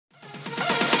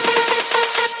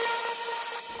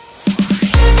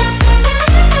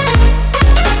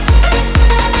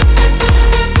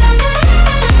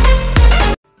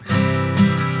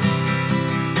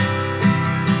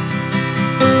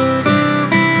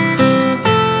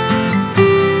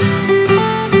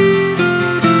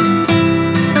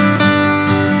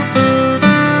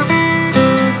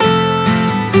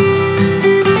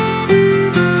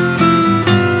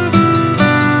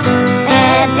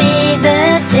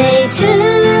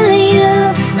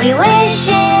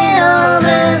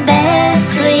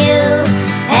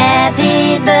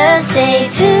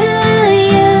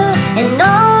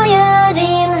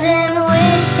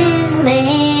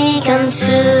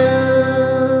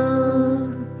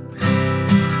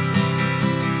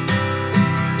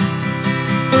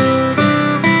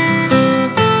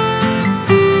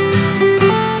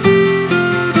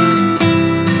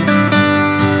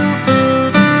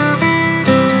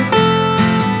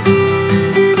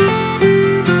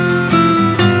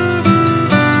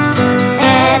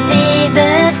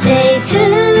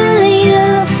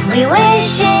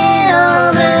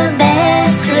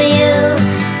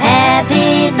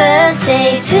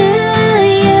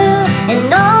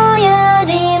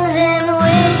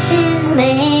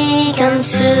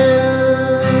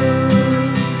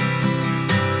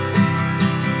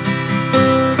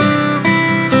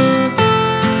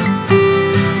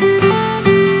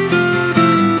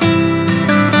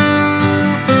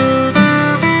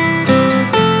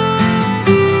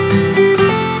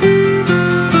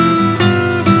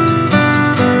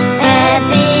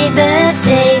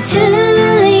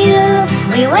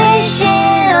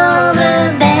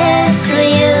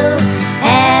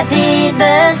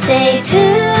to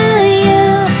you,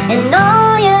 and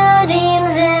all your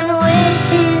dreams and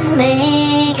wishes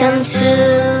may come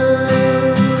true.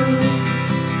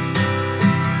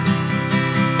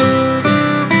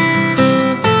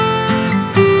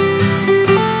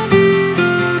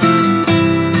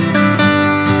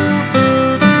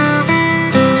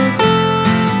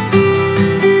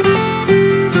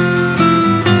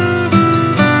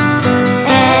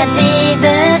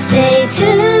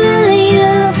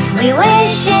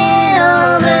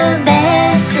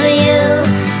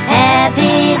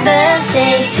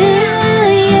 Birthday to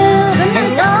you,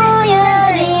 and all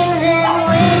your dreams and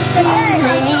wishes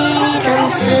may come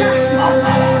true.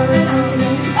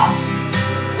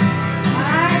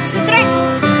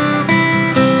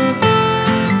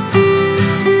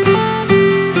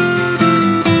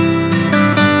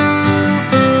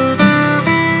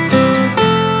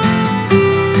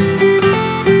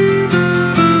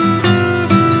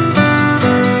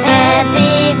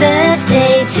 Happy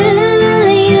birthday to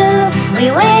you,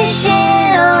 we wish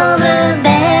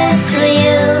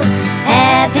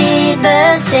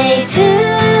birthday to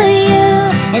you,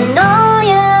 and all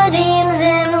your dreams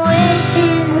and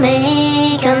wishes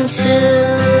may come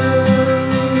true.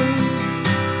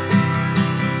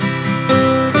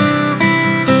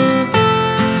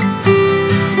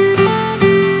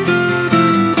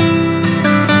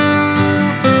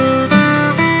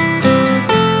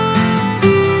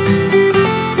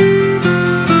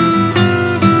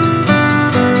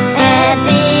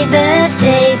 Happy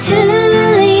birthday to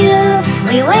you,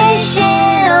 we wish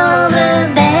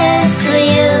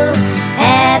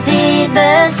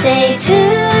birthday to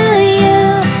you,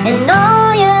 and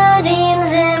all your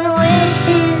dreams and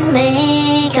wishes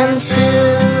may come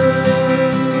true.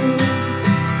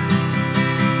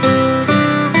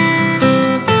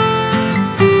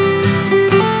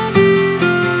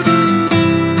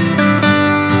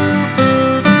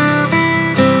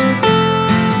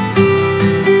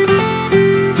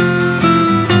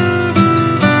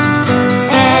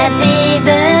 Happy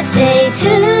birthday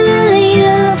to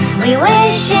you, we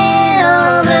wish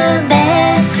all the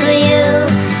best for you.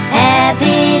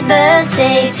 Happy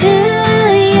birthday to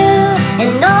you,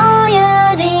 and all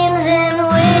your dreams and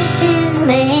wishes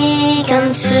may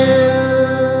come true.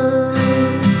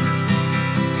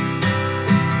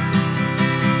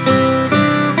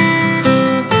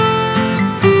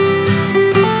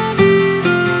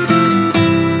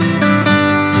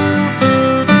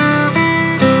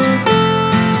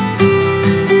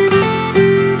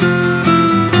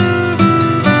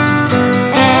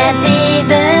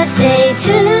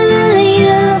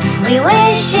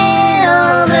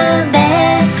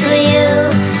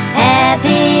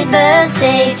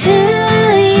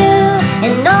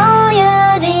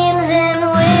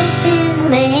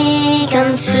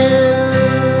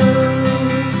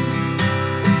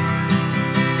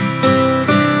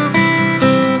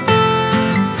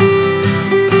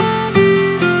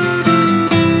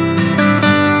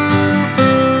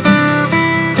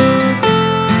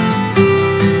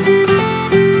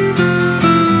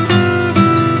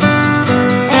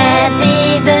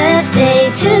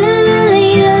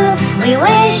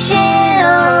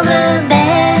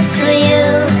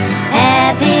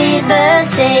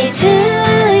 Birthday to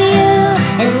you,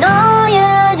 and all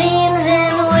your dreams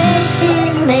and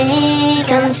wishes may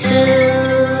come true.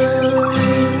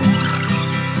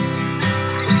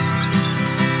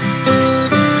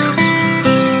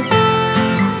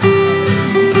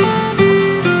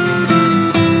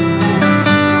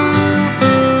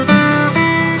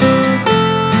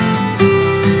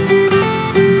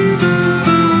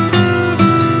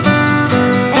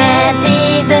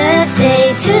 Happy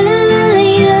birthday to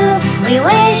you, we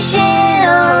wish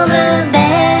all the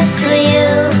best for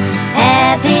you.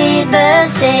 Happy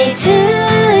birthday to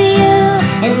you,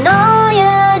 and all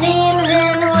your dreams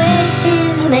and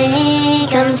wishes may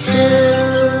come true.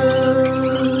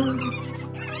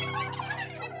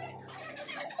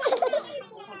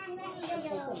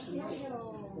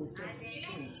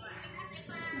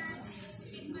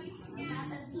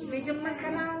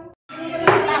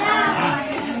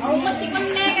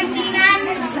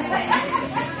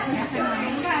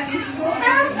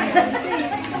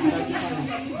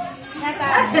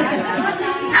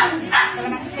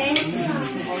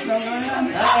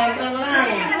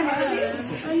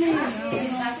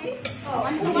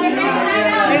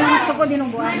 Gusto ko din ng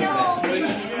buwan.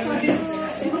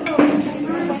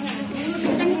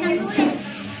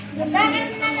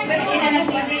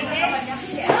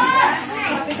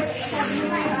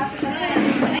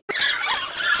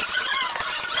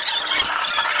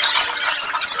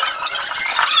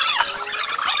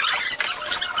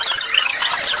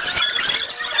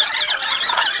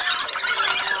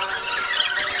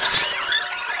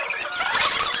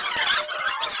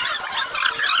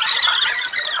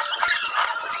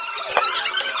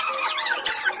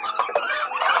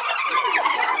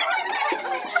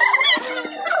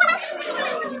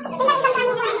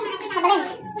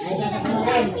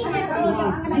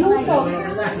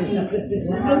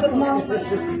 Lupot mo.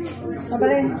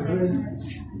 Sabalin.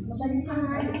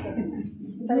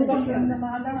 Talibang yung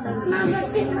namahalang.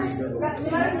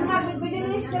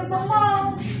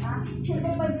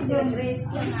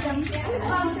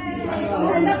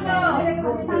 Kumusta po?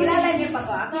 Kilala niyo pa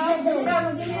po ako?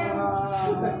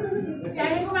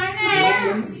 Kaya kumain eh!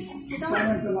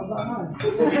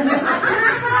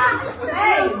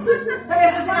 Hey!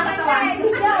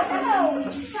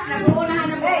 Nag-uunahan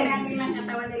na po natin ng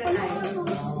katawan nila tayo.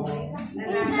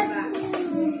 Nalala ba?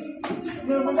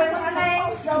 Lubay mo ka na eh.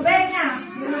 Lubay na.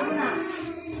 Lubay mo na.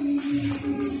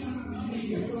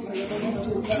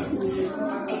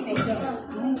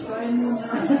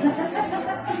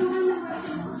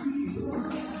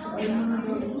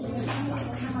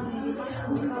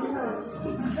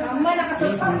 Mama,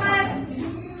 nakasupang man.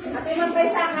 At imang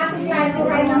pesa kasi kahit po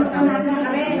kayo ng tangan na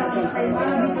kami. Nakasupay mo.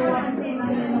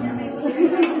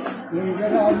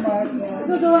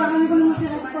 Susuwakan ko ng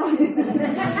sirap ko.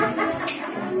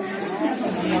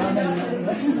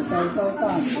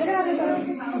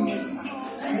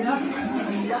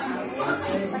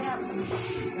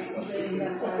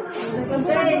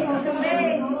 Tumbay.